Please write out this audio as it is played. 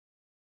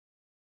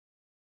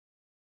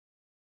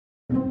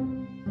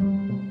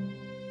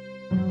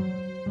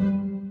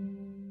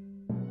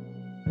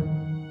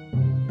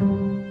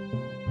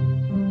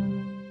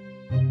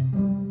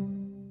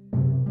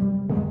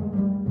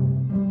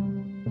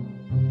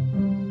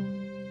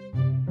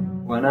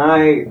When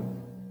I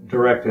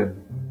directed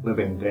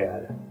Living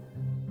Dead,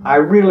 I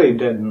really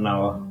didn't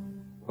know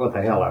what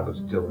the hell I was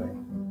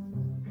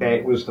doing. Okay,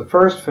 it was the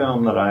first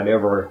film that I'd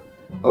ever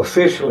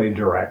officially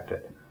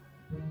directed.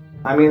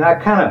 I mean, I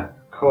kind of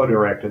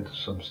co-directed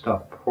some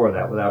stuff before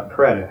that without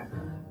credit.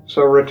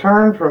 So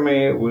Return for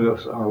me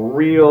was a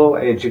real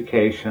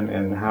education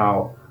in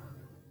how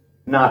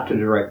not to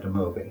direct a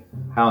movie,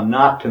 how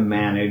not to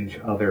manage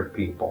other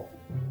people.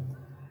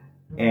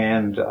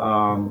 And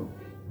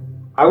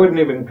I wouldn't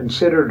even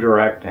consider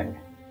directing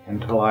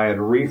until I had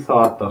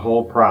rethought the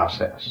whole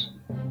process.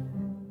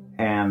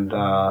 And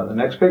the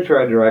next picture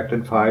I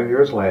directed 5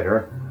 years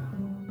later,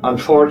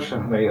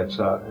 unfortunately, it's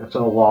a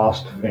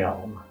lost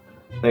film.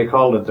 They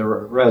called it The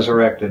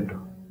Resurrected,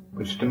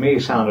 which to me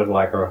sounded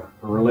like a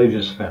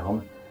religious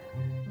film.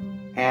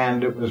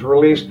 And it was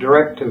released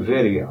direct to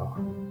video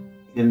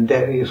in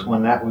days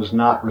when that was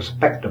not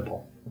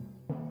respectable.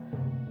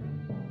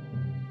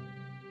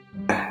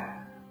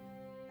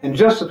 And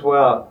just as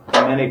well,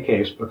 in any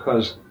case,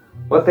 because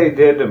what they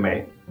did to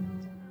me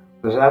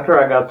was after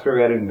I got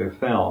through editing the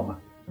film,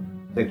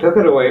 they took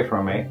it away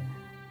from me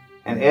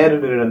and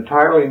edited an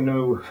entirely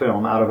new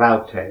film out of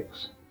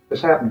outtakes.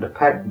 This happened to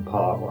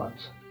Peckinpah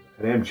once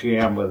at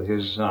MGM with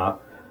his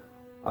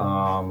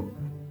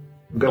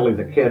Billy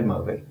the Kid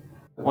movie.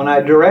 When I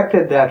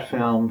directed that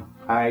film,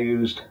 I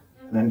used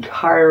an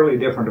entirely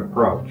different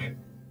approach.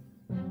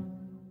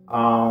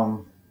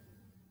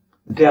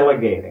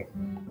 Delegating.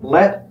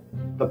 Let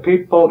the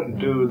people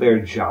do their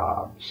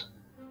jobs.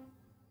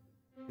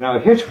 Now,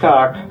 when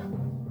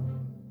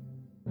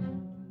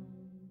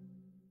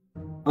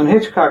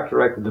Hitchcock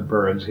directed The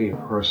Birds, he, of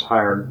course,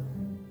 hired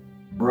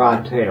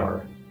Rod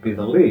Taylor to be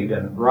the lead,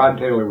 and Rod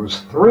Taylor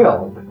was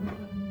thrilled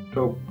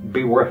to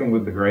be working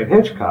with the great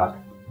Hitchcock.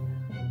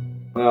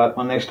 But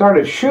when they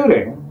started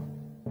shooting,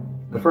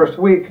 the first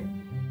week,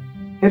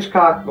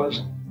 Hitchcock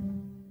was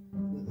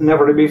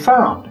never to be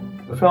found.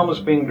 The film was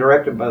being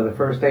directed by the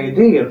first AD,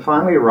 and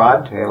finally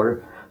Rod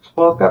Taylor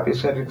spoke up. He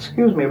said,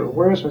 "Excuse me, but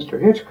where's Mr.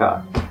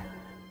 Hitchcock?"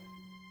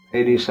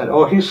 AD said,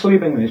 "Oh, he's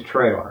sleeping in his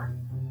trailer."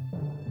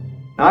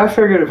 Now I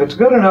figured if it's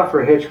good enough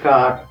for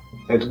Hitchcock,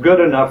 it's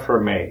good enough for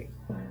me.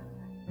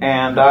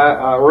 And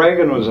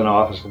Reagan was in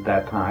office at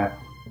that time,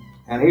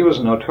 and he was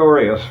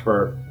notorious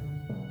for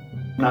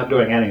not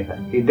doing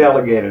anything. He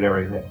delegated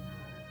everything.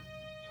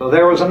 So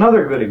there was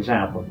another good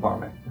example for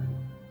me.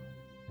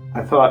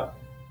 I thought,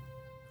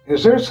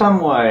 is there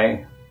some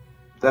way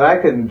that I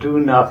can do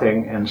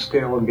nothing and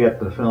still get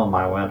the film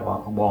I want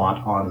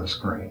on the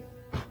screen?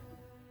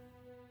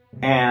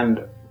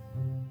 And,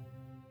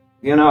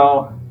 you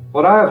know,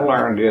 what I've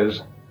learned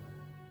is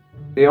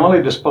the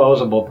only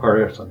disposable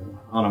person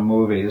on a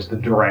movie is the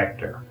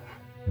director.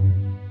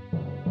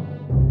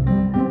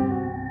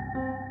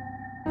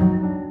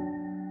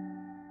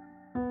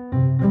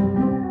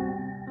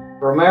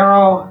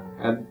 Romero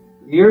had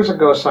years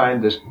ago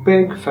signed this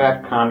big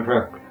fat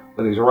contract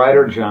with his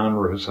writer John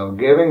Russo,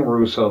 giving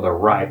Russo the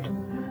right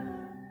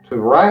to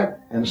write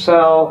and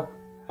sell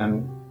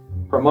and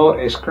promote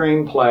a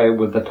screenplay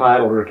with the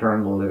title Return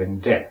of the Living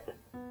Dead.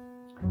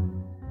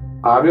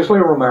 Obviously,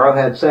 Romero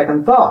had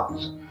second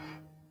thoughts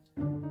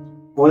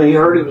when he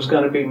heard it was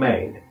going to be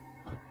made.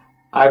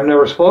 I've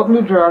never spoken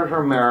to George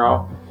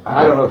Romero.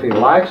 I don't know if he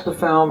likes the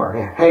film or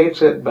he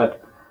hates it,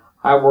 but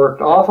I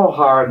worked awful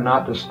hard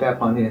not to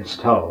step on his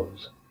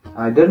toes.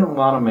 I didn't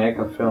want to make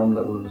a film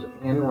that was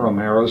in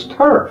Romero's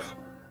turf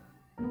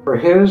for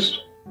his,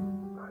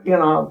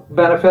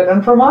 benefit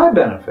and for my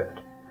benefit.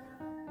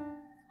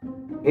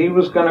 He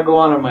was going to go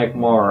on and make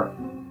more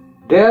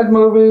Dead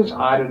movies.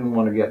 I didn't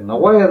want to get in the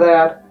way of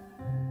that.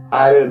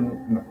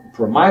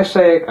 For my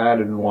sake, I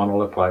didn't want to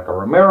look like a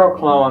Romero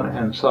clone,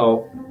 and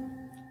so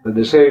the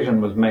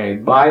decision was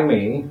made by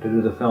me to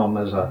do the film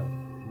as a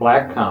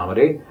black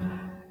comedy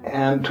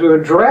and to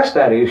address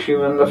that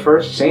issue in the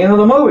first scene of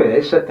the movie.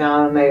 They sit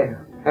down and they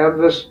have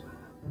this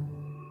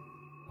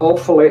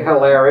hopefully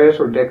hilarious,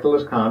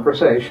 ridiculous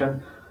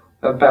conversation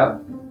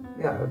about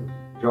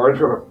George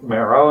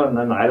Romero and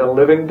the Night of the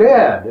Living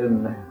Dead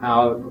and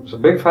how it was a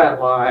big fat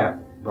lie,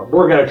 but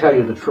we're going to tell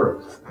you the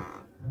truth.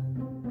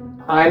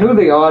 I knew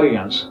the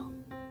audience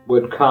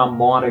would come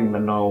wanting to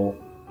know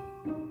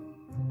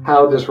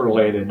how this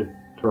related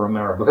to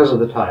Romero because of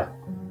the title.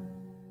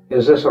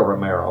 Is this a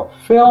Romero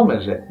film?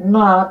 Is it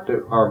not?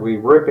 Are we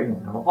ripping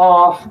him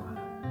off?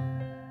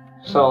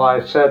 So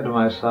I said to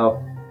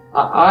myself,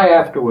 I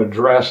have to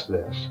address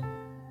this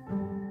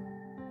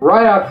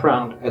right out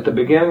front at the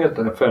beginning of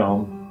the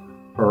film,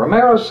 for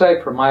Romero's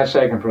sake, for my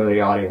sake, and for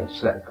the audience's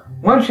sake.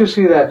 Once you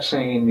see that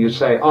scene, you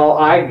say, oh,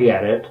 I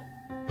get it.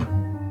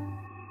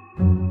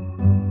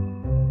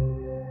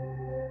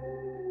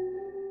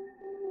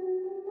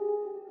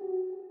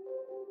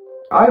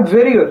 I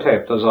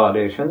videotaped those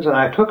auditions, and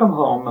I took them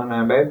home, and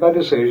I made my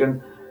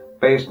decision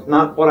based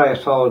not what I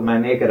saw with my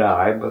naked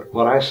eye, but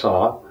what I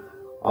saw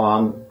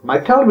on my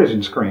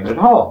television screen at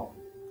home.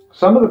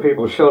 Some of the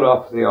people showed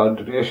up at the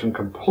audition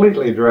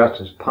completely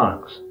dressed as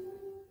punks.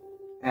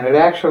 And it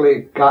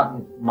actually got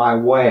in my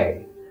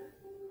way,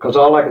 because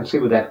all I could see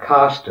was that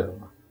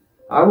costume.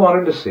 I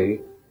wanted to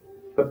see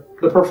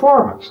the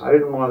performance. I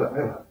didn't want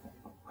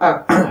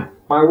to...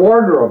 my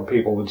wardrobe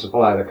people would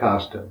supply the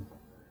costume.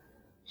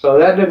 So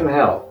that didn't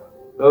help.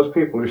 Those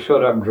people who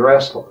showed up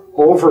dressed,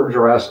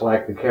 overdressed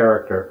like the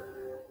character,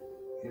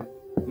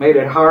 it made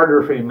it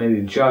harder for me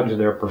to judge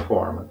their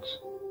performance.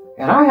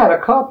 And I had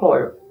a couple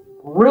of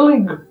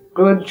really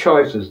good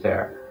choices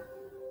there.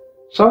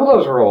 Some of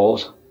those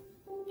roles,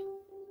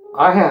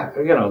 I had,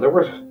 there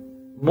was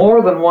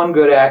more than one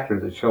good actor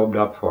that showed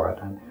up for it.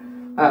 And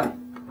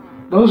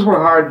those were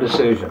hard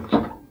decisions.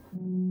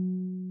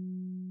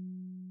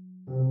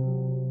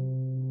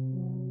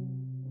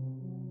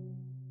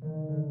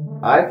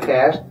 I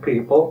cast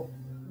people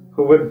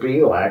who would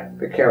be like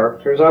the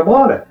characters I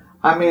wanted.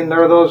 I mean,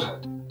 there are those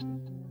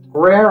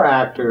rare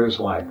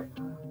actors like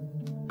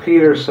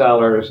Peter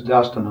Sellers,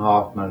 Dustin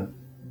Hoffman,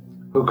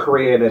 who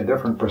create a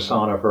different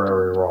persona for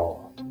every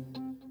role.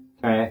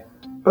 Okay?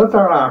 But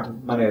there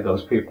aren't many of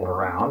those people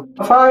around.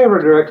 If I ever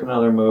direct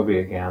another movie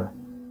again,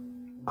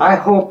 I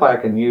hope I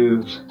can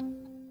use,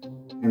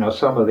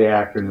 some of the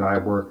actors I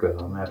worked with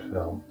on that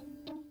film.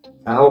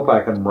 I hope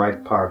I can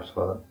write parts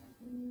for them.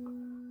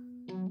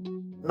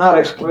 Not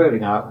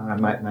excluding, I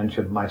might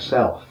mention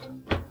myself.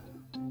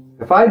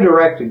 If I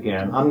direct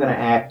again, I'm going to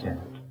act in it.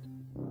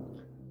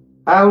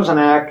 I was an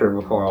actor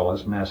before all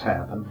this mess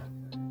happened,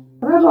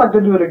 and I'd like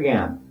to do it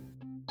again.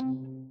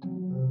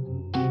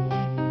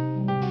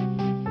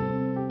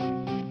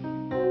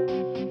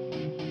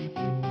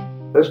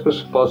 This was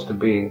supposed to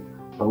be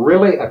a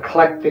really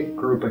eclectic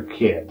group of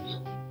kids.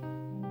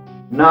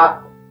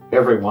 Not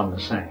everyone the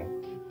same.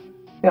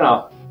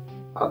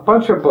 A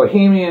bunch of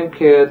bohemian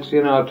kids,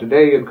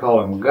 today you'd call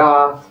them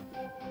goth,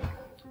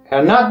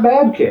 and not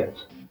bad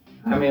kids.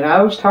 I mean,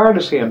 I was tired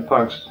of seeing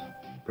punks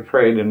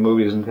portrayed in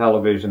movies and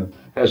television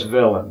as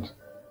villains.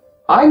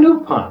 I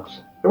knew punks.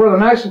 They were the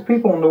nicest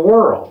people in the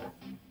world.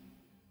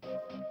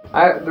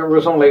 There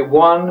was only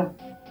one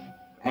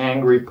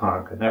angry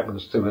punk, and that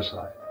was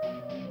suicide.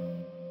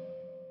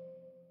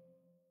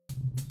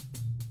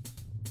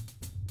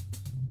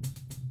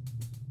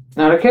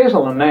 Now, in the case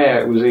of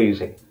Linnea, it was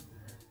easy.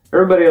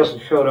 Everybody else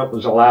that showed up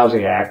was a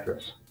lousy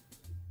actress.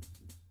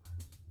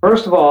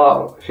 First of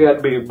all, she had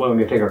to be willing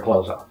to take her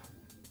clothes off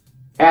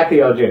at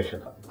the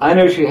audition. I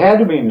knew she had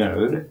to be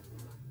nude.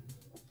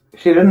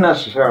 She didn't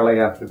necessarily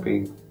have to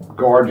be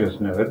gorgeous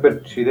nude,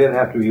 but she did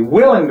have to be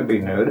willing to be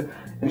nude,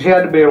 and she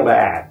had to be able to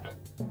act.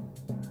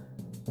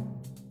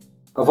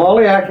 Of all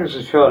the actors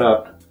that showed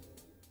up,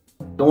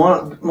 the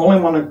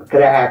only one that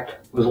could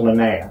act was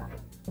Linnea.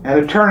 And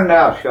it turned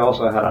out she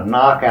also had a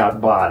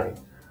knockout body.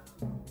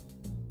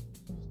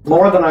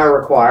 More than I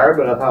required,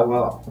 but I thought,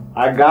 well,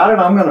 I got it,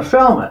 I'm going to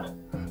film it.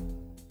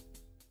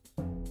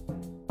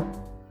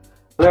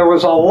 There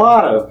was a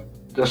lot of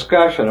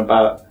discussion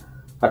about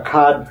a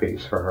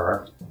codpiece for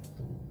her.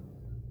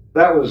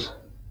 That was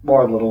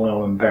more than a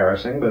little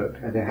embarrassing, but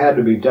it had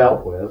to be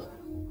dealt with.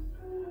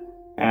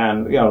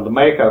 And, the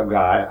makeup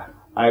guy,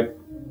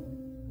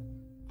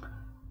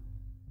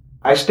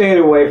 I stayed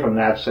away from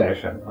that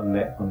session when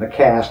the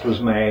cast was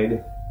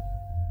made.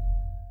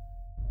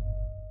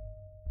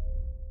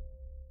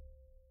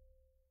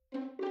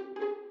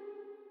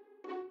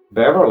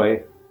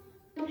 Beverly,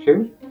 she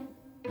was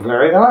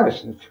very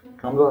nice. She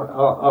comes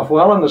off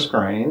well on the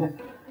screen.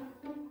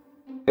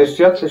 It's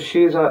just that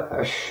she's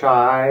a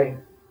shy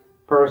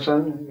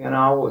person,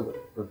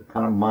 with a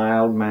kind of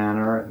mild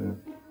manner,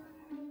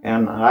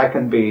 and I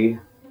can be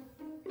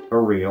a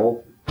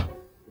real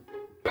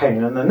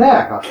pain in the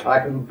neck. I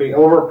can be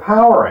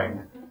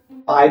overpowering.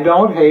 I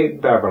don't hate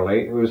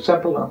Beverly. It was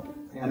simply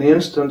an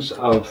instance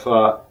of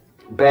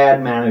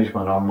bad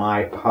management on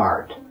my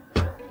part.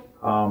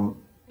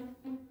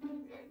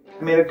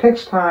 It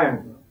takes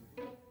time.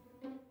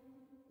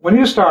 When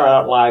you start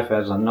out life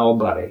as a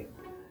nobody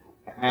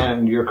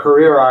and your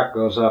career arc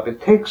goes up,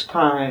 it takes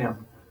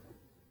time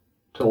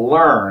to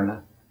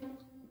learn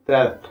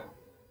that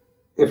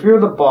if you're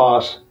the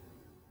boss,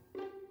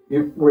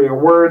 your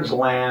words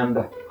land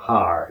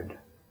hard.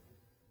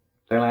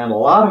 They land a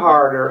lot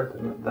harder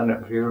than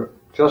if you're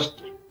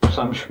just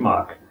some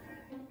schmuck.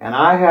 And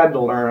I had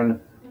to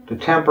learn to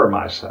temper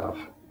myself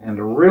and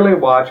to really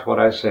watch what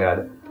I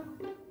said,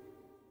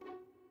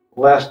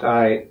 lest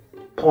I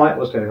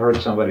pointlessly hurt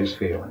somebody's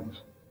feelings.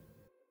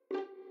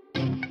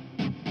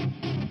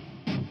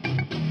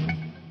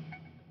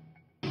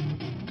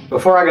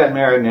 Before I got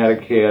married and had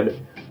a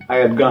kid, I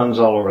had guns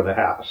all over the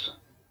house.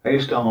 I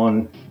used to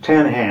own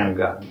 10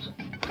 handguns.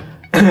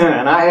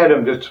 And I had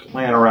them just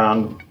laying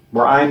around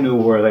where I knew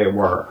where they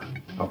were,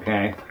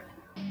 okay?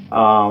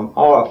 I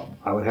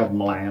would have them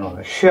laying on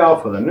a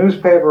shelf with a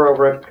newspaper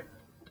over it.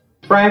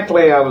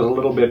 Frankly, I was a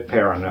little bit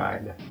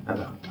paranoid.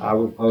 And I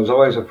was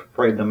always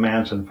afraid the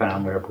Manson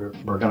family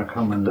were going to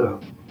come in the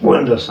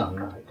window some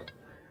night.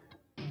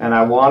 and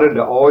I wanted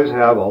to always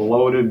have a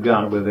loaded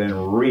gun within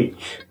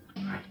reach.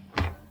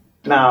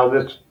 Now,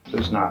 this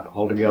is not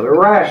altogether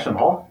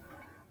rational,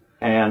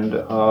 and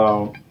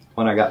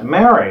when I got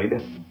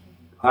married,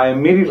 I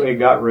immediately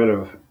got rid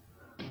of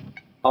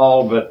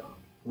all but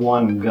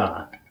one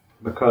gun,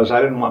 because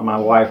I didn't want my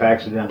wife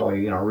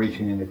accidentally,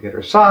 reaching in to get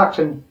her socks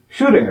and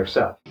shooting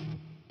herself.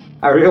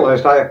 I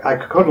realized I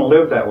couldn't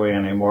live that way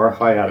anymore if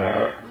I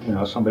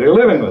had somebody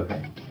living with me.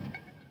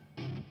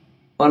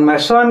 When my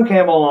son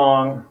came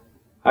along,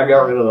 I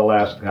got rid of the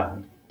last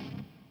gun.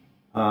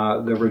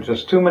 There were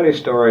just too many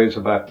stories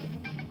about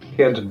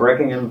kids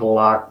breaking into the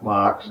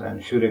lockbox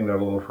and shooting their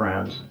little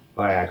friends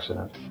by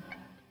accident.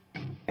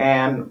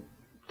 And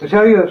to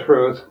tell you the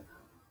truth,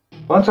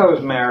 once I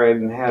was married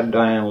and had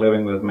Diane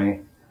living with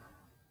me,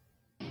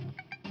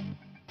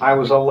 I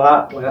was a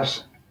lot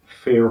less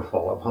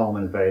fearful of home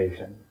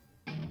invasion.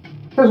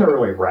 It isn't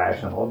really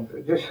rational.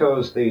 It just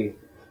shows the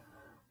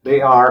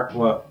arc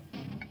what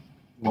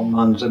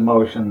one's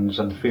emotions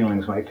and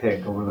feelings might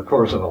take over the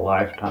course of a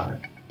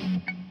lifetime.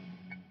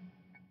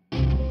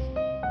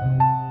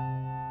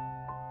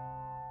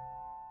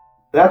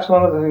 That's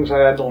one of the things I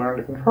had to learn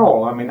to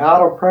control. I mean,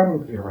 Otto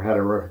Preminger had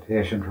a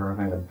reputation for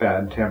having a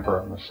bad temper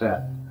on the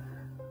set.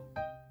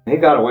 He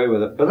got away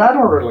with it, but I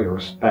don't really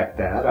respect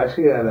that. I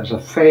see that as a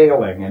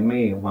failing in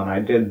me when I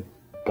did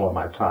blow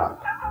my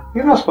top.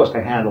 You're not supposed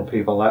to handle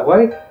people that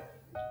way.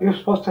 You're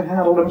supposed to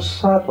handle them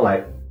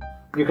subtly.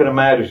 You can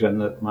imagine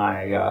that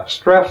my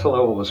stress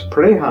level was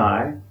pretty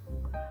high,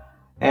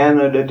 and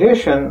in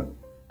addition,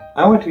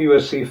 I went to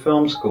USC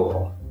Film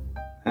School,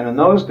 and in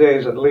those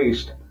days at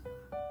least,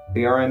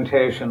 the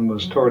orientation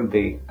was toward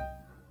the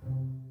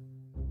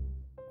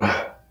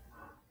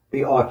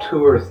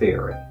auteur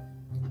theory.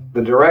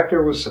 The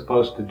director was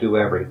supposed to do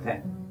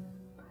everything.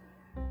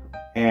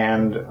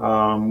 And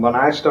when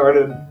I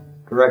started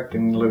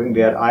directing Living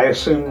Dead, I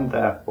assumed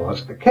that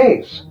was the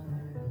case.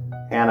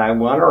 And I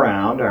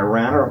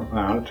ran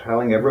around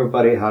telling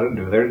everybody how to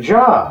do their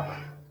job.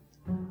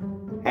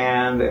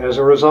 And as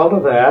a result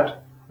of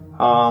that,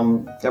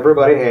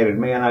 everybody hated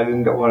me and I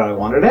didn't get what I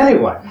wanted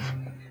anyway.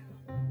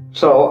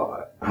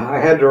 So I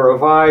had to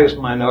revise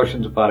my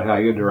notions about how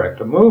you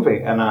direct a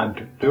movie. And I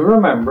do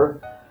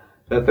remember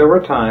that there were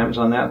times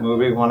on that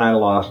movie when I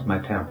lost my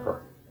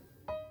temper.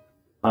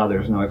 Now,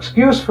 there's no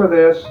excuse for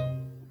this.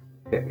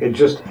 It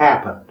just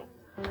happened.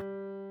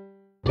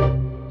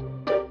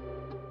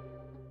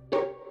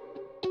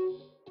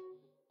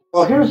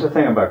 Well, here's the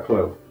thing about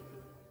Clu.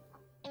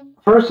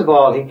 First of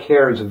all, he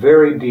cares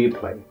very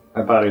deeply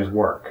about his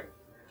work.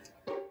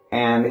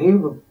 And he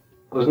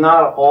was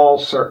not at all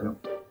certain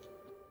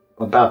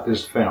about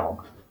this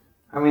film.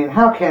 I mean,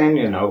 how can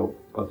you know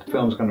what the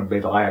film's going to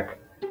be like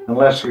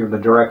unless you're the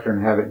director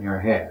and have it in your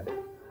head?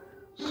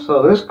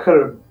 So this could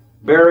have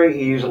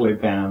very easily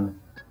been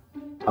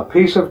a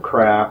piece of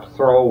crap,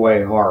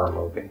 throwaway horror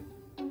movie.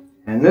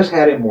 And this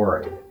had him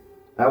worried.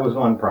 That was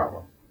one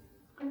problem.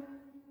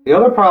 The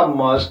other problem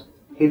was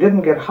he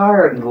didn't get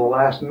hired until the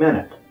last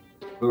minute.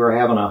 We were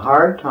having a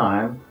hard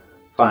time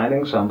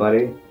finding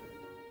somebody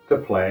to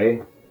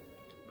play,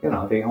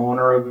 the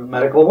owner of the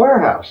medical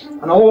warehouse.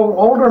 An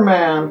older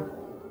man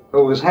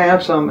who was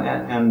handsome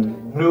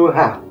and knew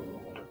how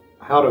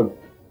to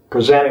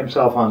present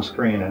himself on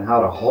screen and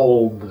how to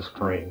hold the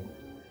screen.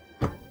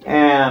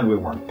 And we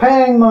weren't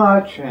paying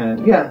much, and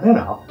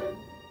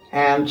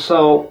And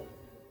so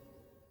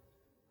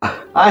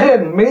I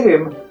didn't meet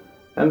him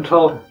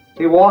until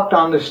he walked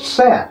on this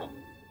set.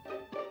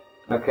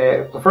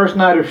 Okay, the first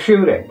night of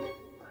shooting.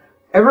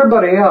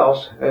 Everybody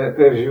else,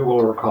 as you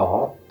will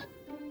recall,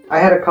 I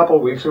had a couple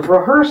of weeks of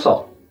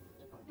rehearsal.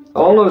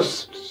 All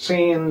those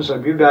scenes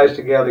of you guys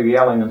together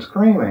yelling and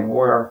screaming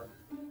were,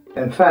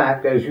 in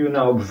fact, as you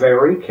know,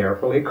 very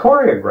carefully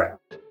choreographed.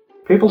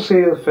 People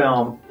see the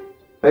film,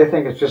 they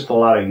think it's just a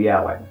lot of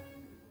yelling.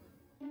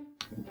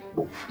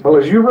 Well,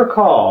 as you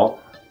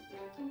recall,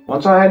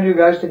 once I had you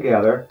guys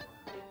together,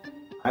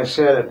 I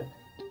said,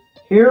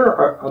 here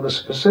are the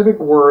specific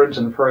words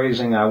and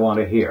phrasing I want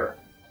to hear.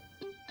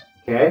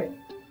 Okay?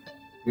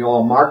 You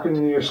all marked it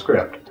in your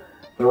script.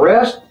 The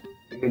rest,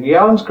 you can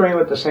yell and scream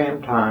at the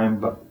same time,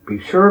 but be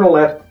sure to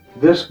let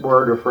this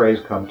word or phrase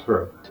come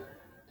through.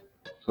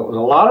 So it was a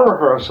lot of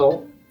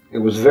rehearsal. It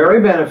was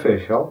very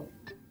beneficial.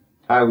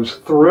 I was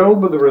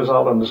thrilled with the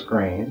result on the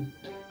screen.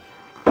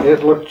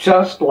 It looked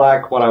just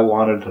like what I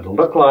wanted it to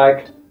look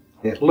like.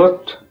 It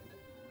looked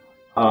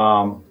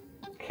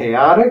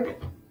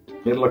chaotic.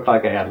 It looked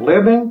like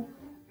ad-libbing.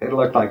 It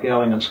looked like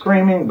yelling and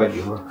screaming, but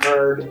you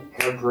heard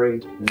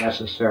every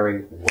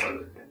necessary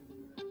word.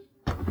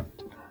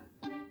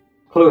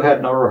 Clu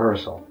had no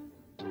rehearsal.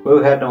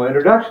 Clu had no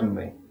introduction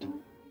to me.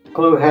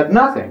 Clu had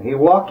nothing. He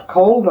walked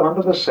cold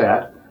onto the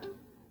set,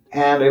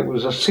 and it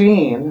was a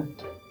scene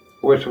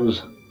which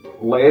was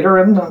later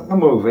in the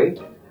movie,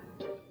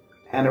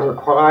 and it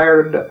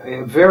required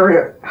a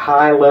very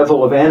high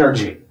level of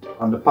energy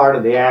on the part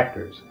of the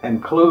actors,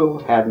 and Clu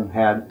hadn't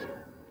had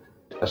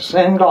a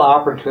single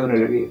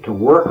opportunity to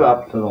work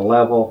up to the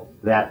level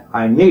that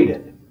I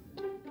needed.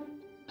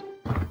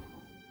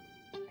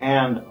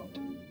 And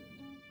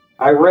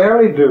I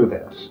rarely do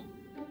this.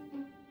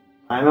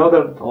 I know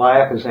that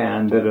Elia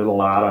Kazan did it a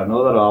lot. I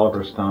know that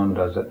Oliver Stone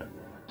does it,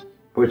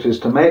 which is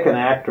to make an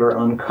actor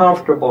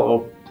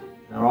uncomfortable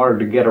in order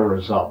to get a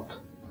result.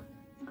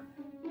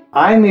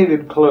 I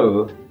needed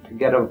Clu to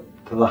get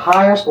to the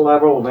highest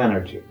level of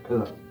energy,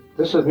 because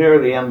this is near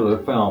the end of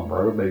the film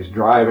where everybody's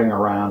driving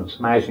around,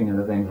 smashing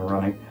into things and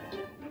running,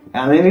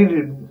 and they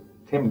needed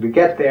him to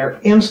get there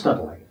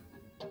instantly.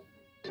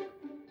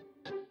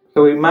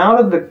 So he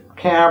mounted the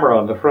camera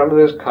on the front of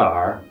his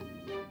car,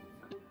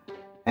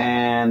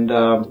 and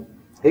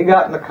he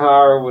got in the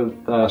car with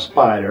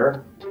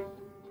Spider,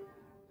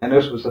 and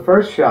this was the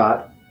first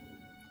shot,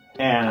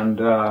 and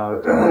they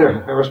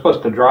were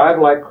supposed to drive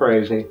like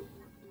crazy,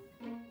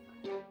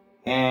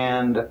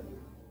 and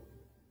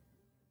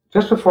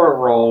just before it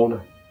rolled,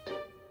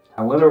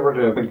 I went over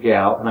to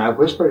Miguel and I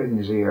whispered in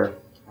his ear,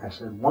 I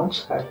said,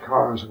 once that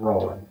car is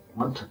rolling,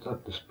 once it's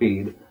up to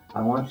speed,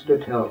 I want you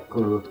to tell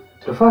Clu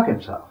to fuck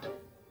himself.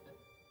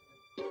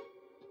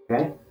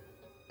 Okay?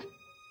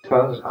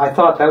 Because I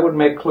thought that would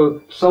make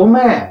Clu so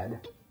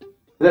mad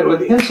that it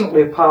would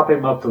instantly pop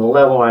him up to the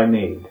level I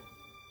need.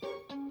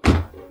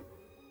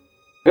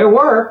 It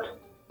worked,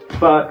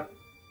 but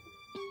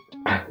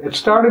it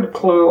started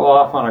Clu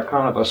off on a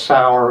kind of a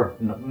sour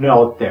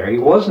note there. He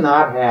was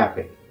not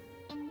happy.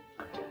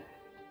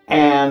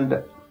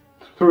 And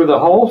through the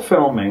whole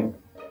filming,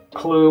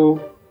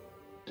 Clu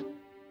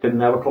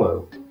didn't have a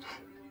clue.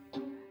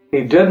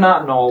 He did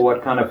not know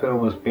what kind of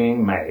film was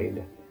being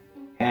made,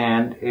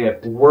 and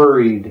it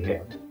worried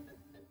him.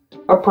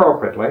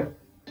 Appropriately.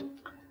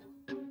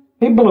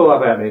 He blew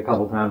up at me a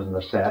couple times in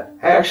the set.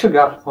 I actually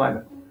got to the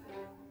point,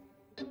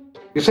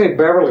 you say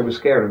Beverly was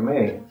scared of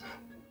me.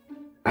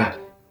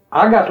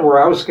 I got to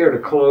where I was scared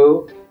of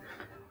Clu,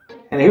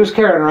 and he was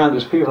carrying around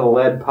this piece of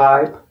lead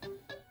pipe.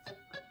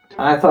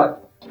 And I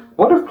thought,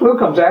 what if Clu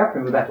comes after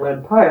me with that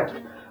lead pipe?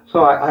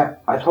 So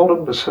I told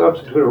him to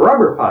substitute a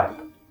rubber pipe.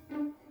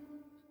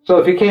 So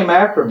if he came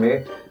after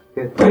me,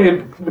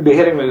 he'd be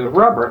hitting me with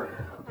rubber.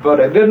 But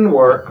it didn't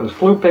work, because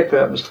Clu picked it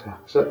up and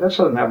said, this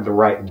doesn't have the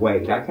right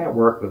weight. I can't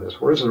work with this.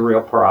 Where's the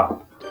real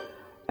prop?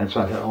 And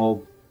so I said,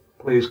 oh,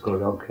 please, Clu,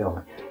 don't kill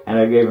me. And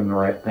I gave him the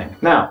right thing.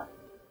 Now,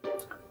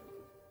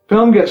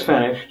 film gets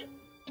finished.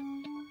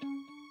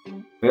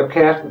 We have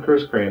cast and crew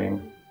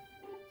screening.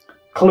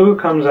 Clu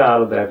comes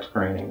out of that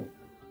screening.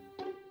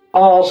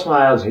 All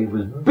smiles. He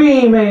was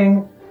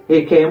beaming.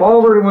 He came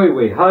over to me.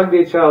 We hugged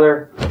each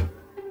other.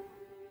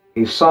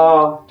 He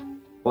saw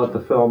what the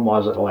film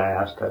was at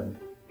last, and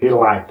he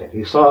liked it.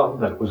 He saw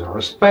that it was a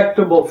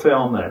respectable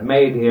film, and it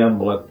made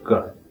him look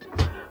good.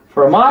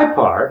 For my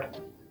part,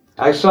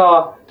 I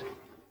saw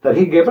that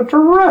he gave a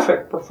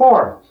terrific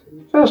performance.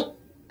 Just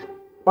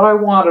what I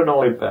wanted,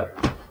 only better.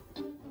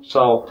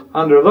 So,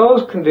 under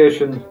those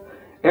conditions,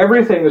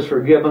 everything is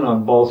forgiven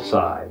on both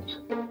sides.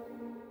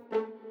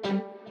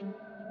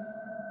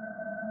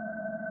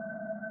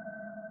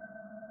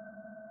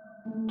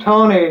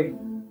 Tony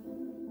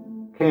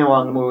came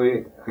on the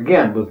movie,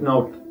 again, with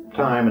no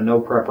time and no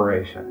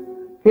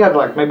preparation. He had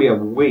like maybe a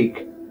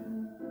week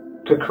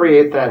to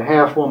create that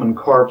half-woman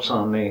corpse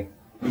on the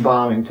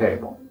embalming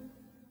table.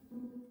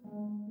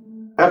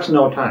 That's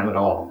no time at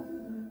all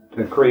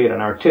to create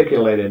an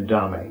articulated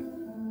dummy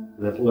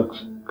that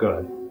looks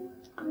good.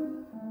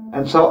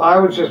 And so I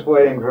was just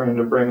waiting for him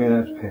to bring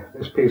in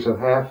this piece of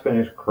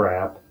half-finished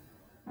crap.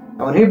 And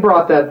when he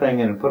brought that thing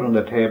in and put it on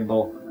the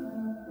table,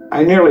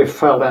 I nearly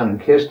fell down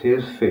and kissed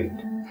his feet.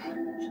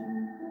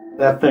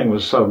 That thing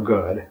was so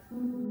good.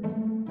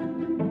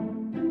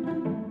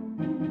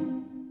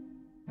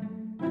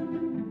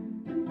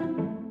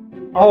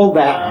 Oh,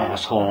 that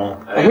asshole.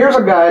 Here's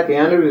a guy at the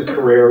end of his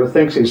career who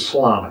thinks he's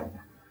slumming.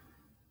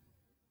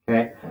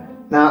 Okay?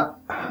 Now,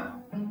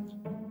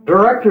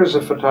 directors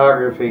of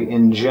photography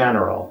in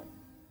general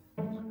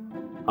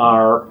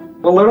are,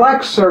 well, they're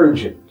like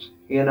surgeons.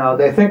 You know,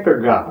 they think they're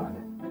God.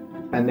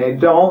 And they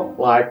don't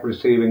like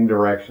receiving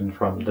direction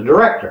from the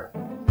director.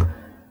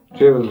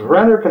 Jules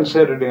Renner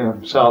considered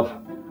himself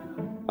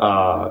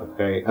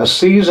a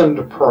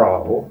seasoned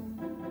pro,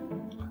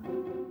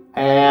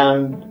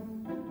 and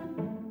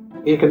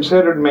he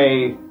considered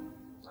me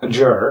a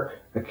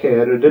jerk, a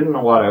kid who didn't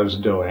know what I was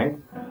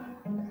doing,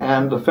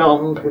 and the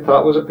film he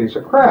thought was a piece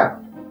of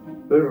crap.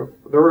 There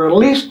were at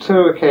least 2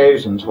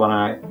 occasions when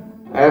I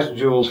asked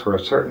Jules for a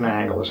certain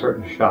angle, a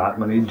certain shot,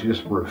 when he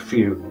just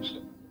refused.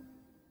 He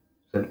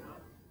said,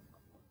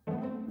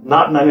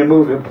 not in any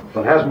movie,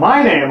 but has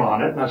my name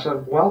on it. And I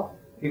said, well,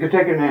 you could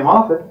take your name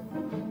off it.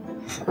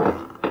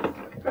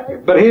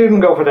 But he didn't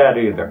go for that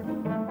either.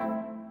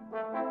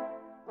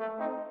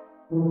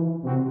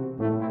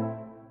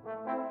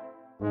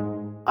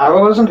 I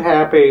wasn't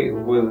happy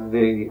with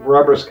the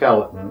rubber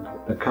skeleton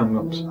that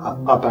comes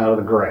up out of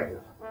the grave.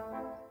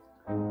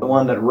 The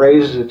one that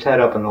raises its head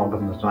up and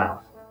opens its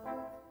mouth,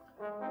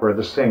 where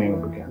the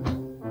singing begins.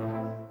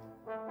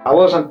 I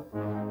wasn't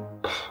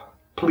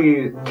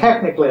pleased.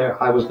 Technically,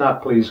 I was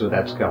not pleased with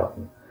that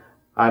skeleton.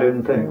 I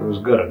didn't think it was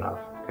good enough,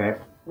 okay?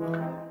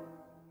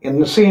 In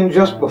the scene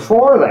just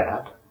before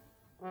that,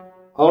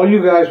 all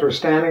you guys were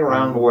standing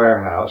around the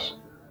warehouse,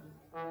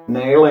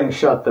 nailing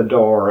shut the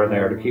door in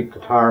there to keep the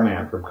tar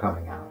man from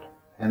coming out.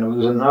 And it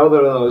was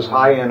another of those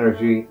high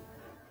energy,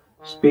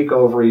 speak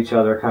over each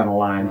other kind of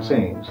line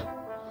scenes.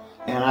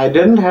 And I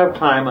didn't have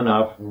time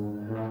enough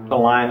to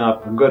line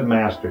up a good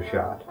master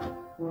shot.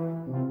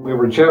 We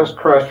were just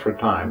crushed for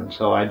time, and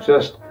so I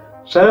just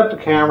set up the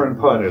camera and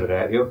pointed it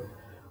at you.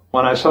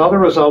 When I saw the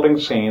resulting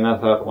scene, I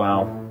thought,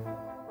 well,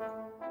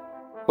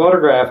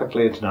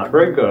 photographically it's not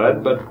very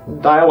good,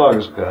 but dialogue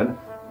is good.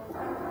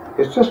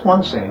 It's just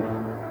one scene.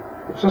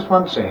 It's just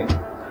one scene.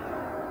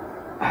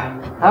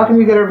 How can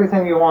you get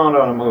everything you want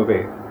on a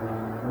movie?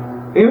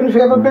 Even if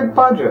you have a big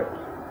budget.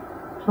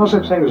 There's no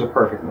such thing as a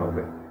perfect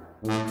movie.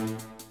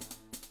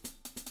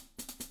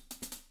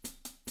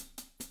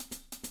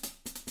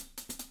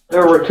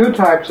 There were two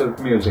types of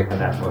music in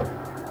that movie.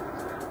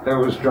 There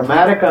was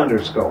dramatic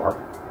underscore,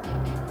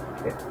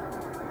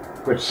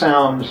 which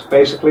sounds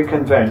basically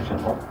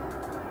conventional.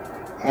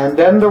 And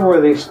then there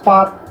were the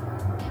spot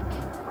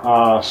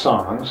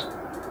songs,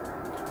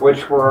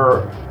 which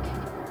were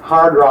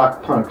hard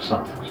rock punk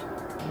songs.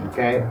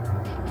 Okay?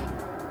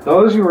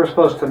 Those you were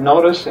supposed to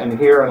notice and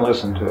hear and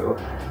listen to.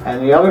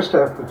 And the other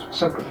stuff was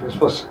simply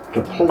supposed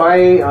to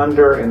play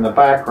under in the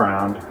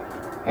background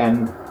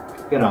and,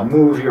 you know,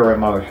 move your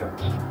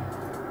emotions.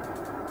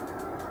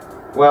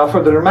 Well,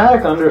 for the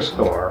dramatic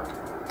underscore,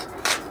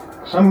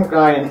 some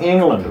guy in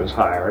England was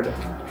hired,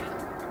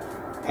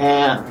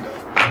 and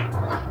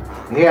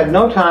he had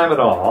no time at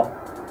all.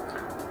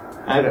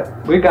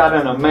 And we got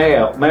in a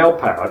mail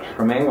pouch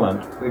from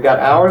England. We got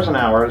hours and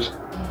hours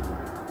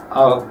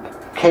of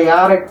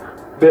chaotic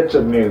bits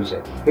of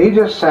music. He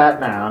just sat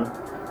down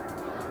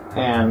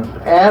and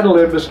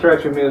ad-libbed a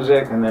stretch of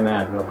music, and then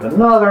ad-libbed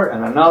another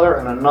and another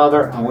and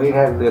another, and we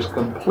had this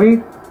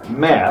complete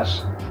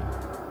mess,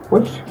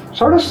 which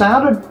sort of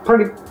sounded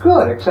pretty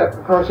good, except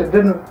of course it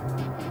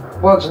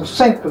wasn't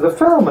synced to the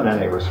film in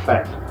any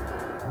respect.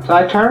 So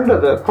I turned to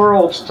the poor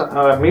old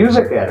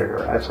music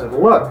editor. I said,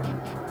 look,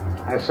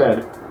 I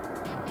said,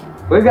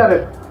 we've got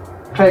to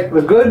take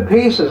the good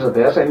pieces of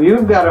this and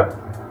you've got to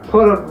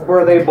put them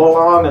where they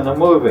belong in the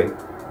movie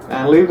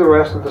and leave the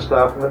rest of the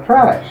stuff in the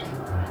trash.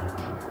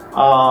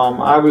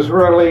 I was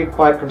really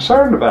quite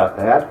concerned about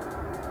that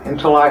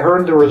until I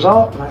heard the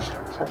result, and I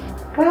said,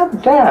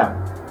 God damn,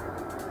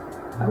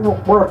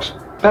 that works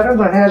better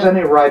than it has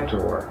any right to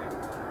work.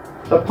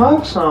 The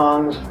punk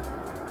songs,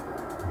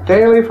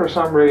 Daly for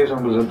some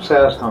reason was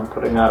obsessed on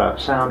putting out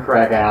a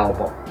soundtrack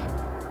album.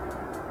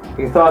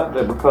 He thought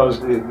that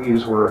because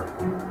these were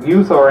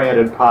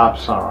youth-oriented pop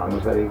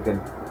songs that he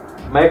could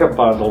make a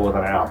bundle with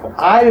an album.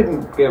 I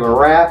didn't give a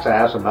rat's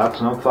ass about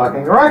some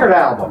fucking record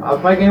album. I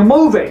was making a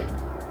movie.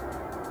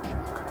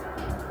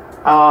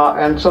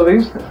 And so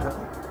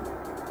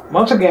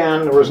once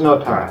again, there was no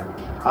time.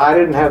 I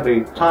didn't have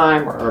the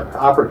time or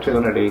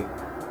opportunity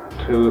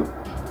to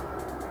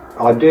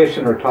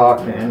audition or talk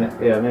to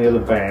any of the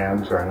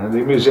bands or any of the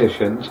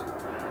musicians.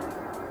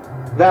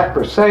 That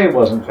per se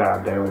wasn't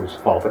John Daly's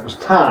fault, it was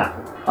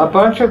time. A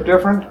bunch of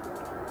different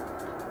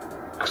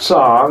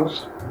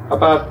songs,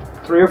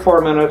 about 3 or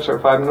 4 minutes or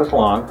 5 minutes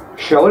long,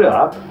 showed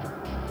up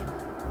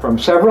from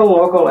several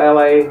local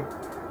LA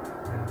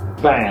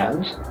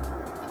bands,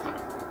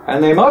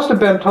 and they must have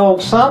been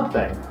told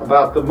something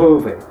about the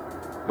movie,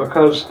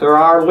 because there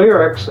are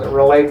lyrics that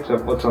relate to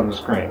what's on the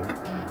screen.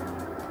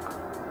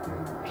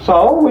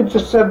 So we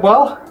just said,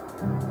 well,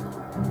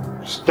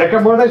 stick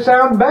them where they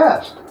sound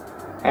best.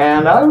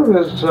 And I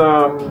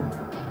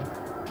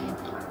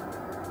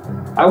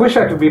wish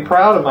I could be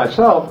proud of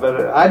myself,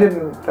 but I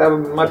didn't have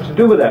much to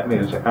do with that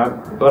music.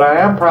 But I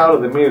am proud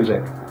of the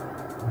music,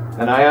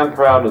 and I am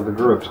proud of the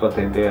groups, what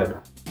they did.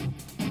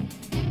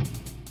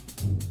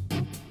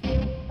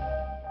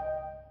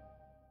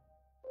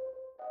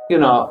 You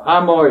know,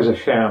 I'm always a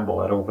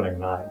shamble at opening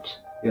nights.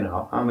 You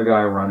know, I'm the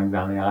guy running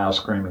down the aisle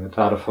screaming, it's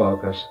out of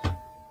focus.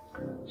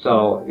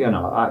 So, you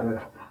know,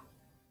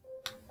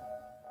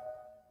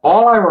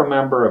 all I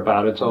remember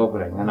about its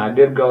opening, and I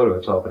did go to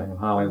its opening in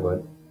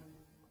Hollywood,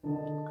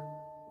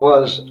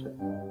 was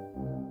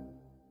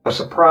a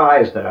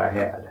surprise that I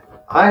had.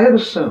 I had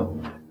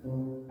assumed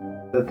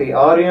that the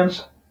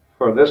audience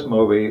for this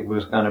movie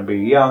was going to be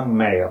young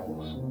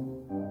males.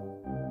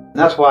 And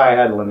that's why I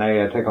had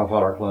Linnea take off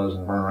all her clothes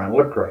and run around and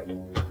look great.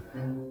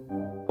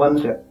 When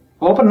the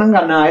opening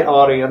night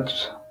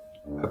audience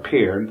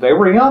appeared, they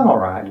were young, all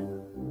right,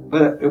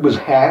 but it was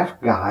half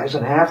guys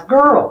and half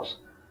girls.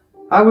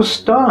 I was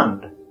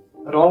stunned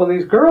that all of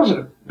these girls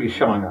would be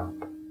showing up.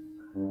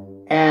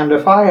 And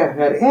if I had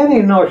had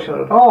any notion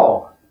at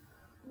all,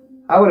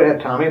 I would have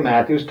had Tommy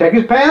Matthews take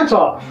his pants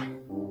off.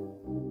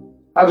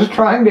 I was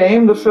trying to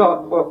aim the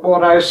film,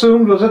 what I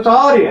assumed was its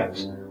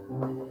audience.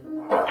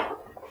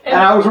 And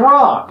I was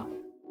wrong.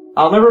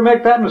 I'll never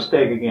make that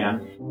mistake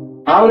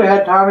again. I would have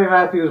had Tommy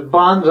Matthews'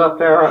 buns up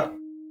there,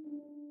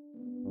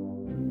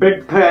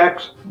 big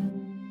pecs.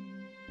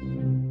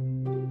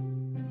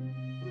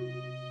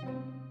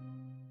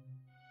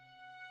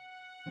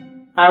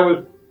 I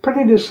was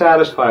pretty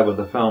dissatisfied with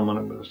the film when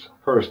it was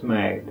first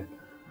made.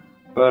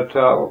 But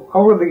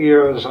over the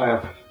years,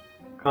 I've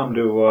come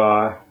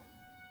to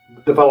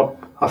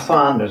develop a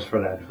fondness for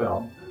that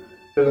film.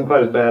 It isn't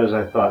quite as bad as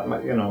I thought.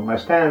 My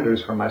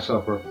standards for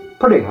myself were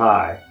pretty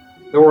high.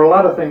 There were a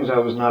lot of things I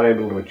was not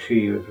able to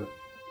achieve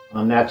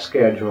on that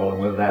schedule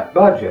and with that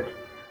budget.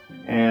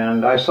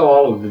 And I saw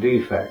all of the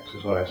defects,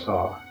 is what I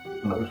saw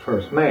when it was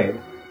first made.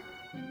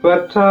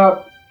 But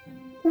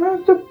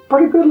it's a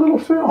pretty good little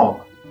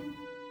film.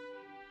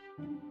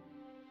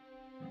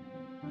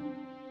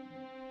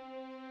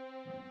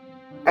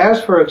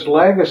 As for its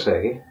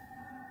legacy,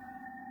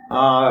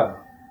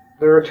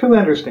 there are two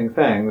interesting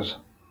things.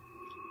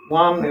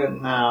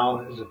 One now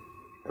is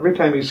every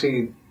time you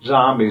see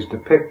zombies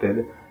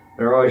depicted,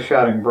 they're always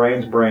shouting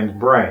brains, brains,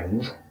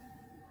 brains.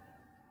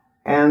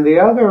 And the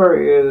other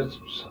is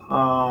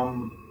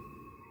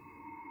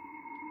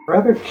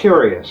rather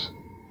curious.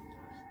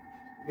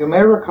 You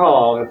may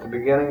recall at the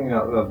beginning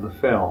of the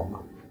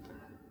film,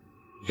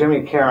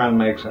 Jimmy Carran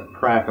makes a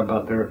crack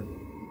about there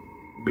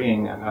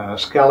being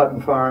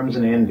skeleton farms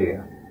in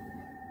India.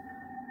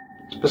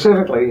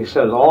 Specifically, he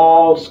says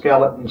all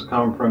skeletons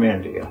come from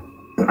India,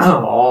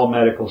 all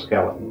medical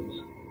skeletons.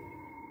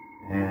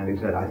 And he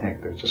said, I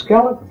think there's a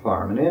skeleton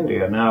farm in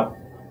India. Now,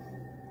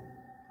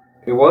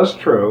 it was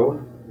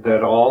true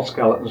that all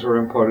skeletons were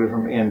imported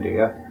from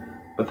India,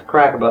 but the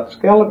crack about the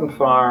skeleton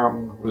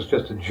farm was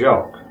just a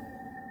joke.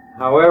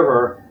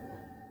 However,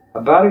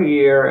 about a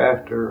year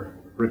after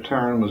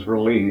Return was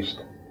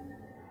released,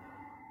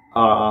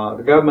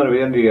 the government of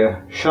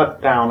India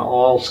shut down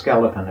all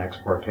skeleton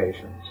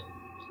exportations.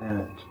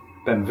 And it's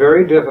been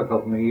very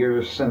difficult in the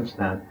years since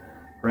then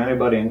for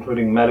anybody,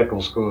 including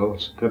medical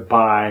schools, to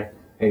buy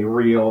a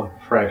real,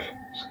 fresh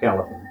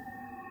skeleton.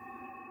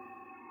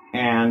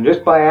 And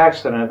just by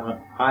accident,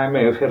 I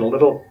may have hit a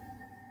little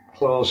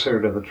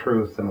closer to the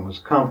truth than was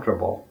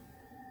comfortable.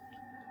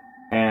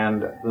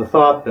 And the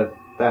thought that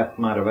that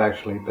might have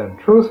actually been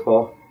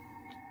truthful,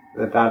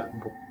 that that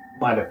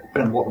might have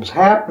been what was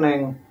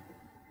happening,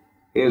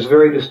 is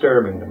very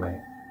disturbing to me.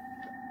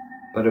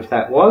 But if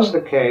that was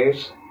the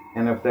case,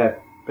 and if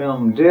that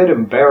film did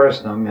embarrass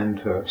them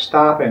into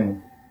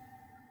stopping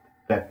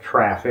that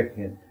traffic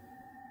in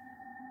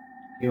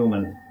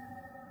human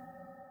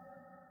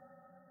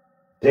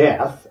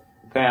death,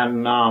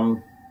 then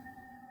I'm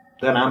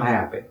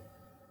happy.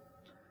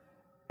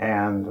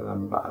 And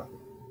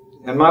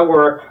in my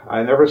work,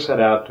 I never set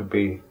out to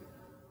be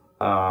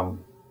to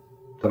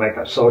make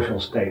a social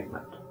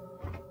statement.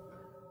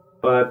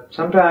 But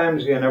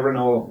sometimes you never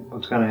know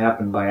what's going to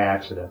happen by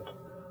accident.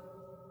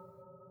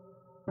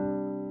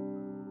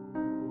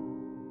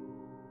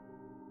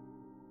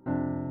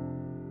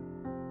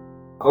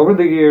 Over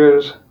the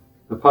years,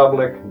 the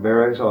public,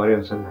 various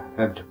audiences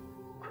have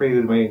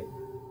treated me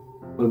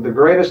with the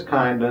greatest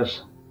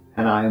kindness,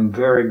 and I am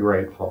very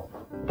grateful.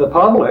 The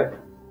public,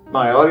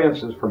 my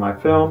audiences for my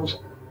films,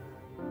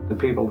 the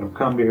people who have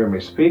come to hear me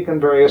speak in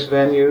various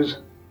venues,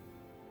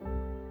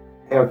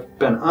 have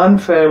been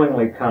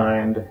unfailingly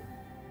kind,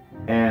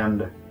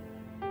 and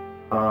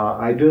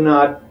I do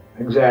not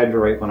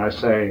exaggerate when I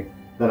say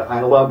that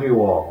I love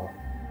you all.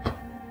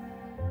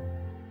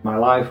 My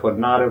life would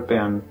not have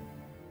been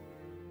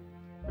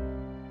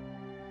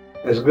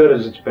as good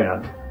as it's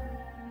been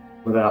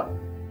without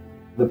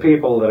the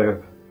people that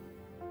have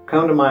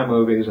come to my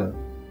movies and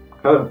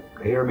come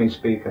to hear me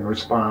speak and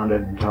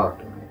responded and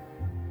talked to me.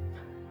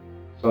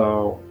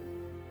 So,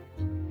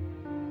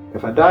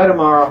 if I die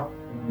tomorrow,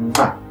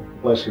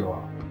 bless you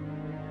all.